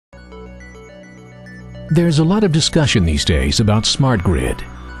There's a lot of discussion these days about smart grid.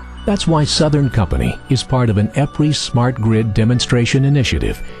 That's why Southern Company is part of an EPRI Smart Grid demonstration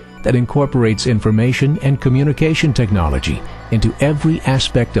initiative that incorporates information and communication technology into every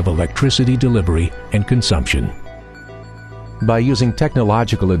aspect of electricity delivery and consumption. By using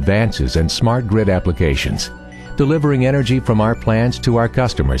technological advances and smart grid applications, delivering energy from our plants to our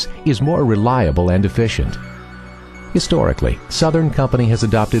customers is more reliable and efficient. Historically, Southern Company has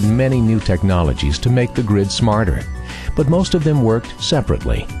adopted many new technologies to make the grid smarter, but most of them worked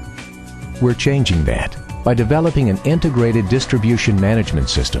separately. We're changing that. By developing an integrated distribution management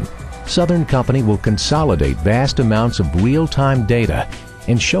system, Southern Company will consolidate vast amounts of real-time data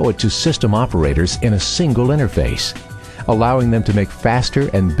and show it to system operators in a single interface, allowing them to make faster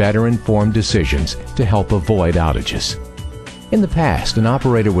and better informed decisions to help avoid outages. In the past, an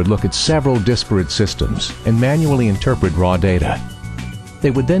operator would look at several disparate systems and manually interpret raw data.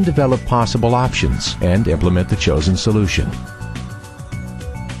 They would then develop possible options and implement the chosen solution.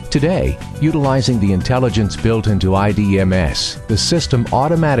 Today, utilizing the intelligence built into IDMS, the system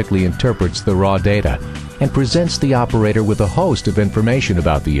automatically interprets the raw data and presents the operator with a host of information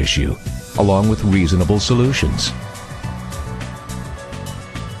about the issue, along with reasonable solutions.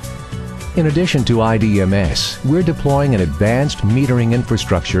 In addition to IDMS, we're deploying an advanced metering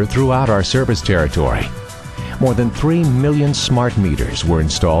infrastructure throughout our service territory. More than 3 million smart meters were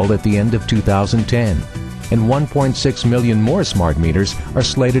installed at the end of 2010, and 1.6 million more smart meters are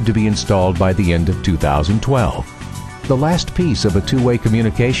slated to be installed by the end of 2012. The last piece of a two-way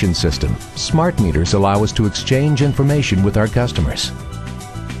communication system, smart meters allow us to exchange information with our customers.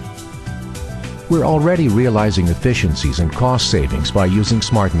 We're already realizing efficiencies and cost savings by using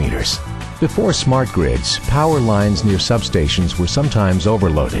smart meters. Before smart grids, power lines near substations were sometimes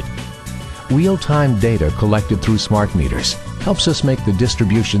overloaded. Real-time data collected through smart meters helps us make the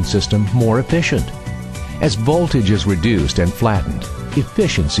distribution system more efficient. As voltage is reduced and flattened,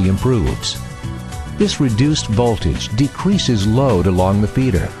 efficiency improves. This reduced voltage decreases load along the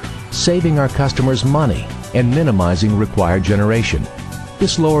feeder, saving our customers money and minimizing required generation.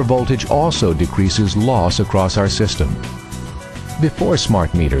 This lower voltage also decreases loss across our system. Before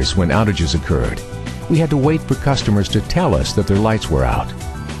smart meters, when outages occurred, we had to wait for customers to tell us that their lights were out.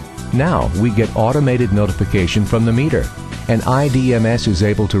 Now we get automated notification from the meter, and IDMS is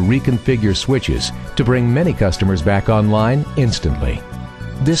able to reconfigure switches to bring many customers back online instantly.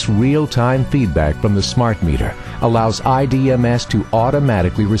 This real-time feedback from the smart meter allows IDMS to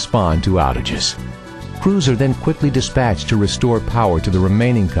automatically respond to outages. Crews are then quickly dispatched to restore power to the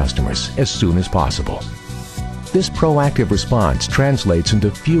remaining customers as soon as possible. This proactive response translates into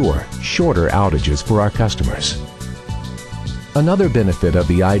fewer, shorter outages for our customers. Another benefit of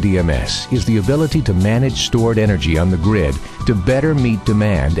the IDMS is the ability to manage stored energy on the grid to better meet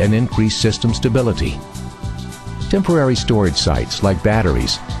demand and increase system stability. Temporary storage sites like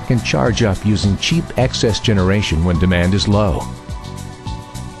batteries can charge up using cheap excess generation when demand is low.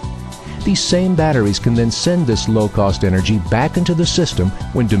 These same batteries can then send this low-cost energy back into the system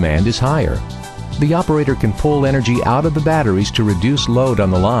when demand is higher. The operator can pull energy out of the batteries to reduce load on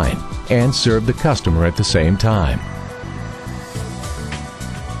the line and serve the customer at the same time.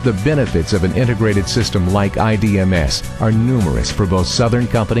 The benefits of an integrated system like IDMS are numerous for both Southern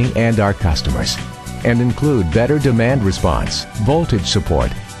Company and our customers, and include better demand response, voltage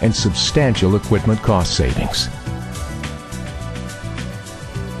support, and substantial equipment cost savings.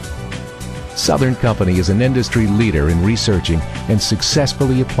 Southern Company is an industry leader in researching and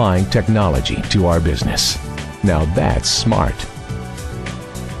successfully applying technology to our business. Now that's smart.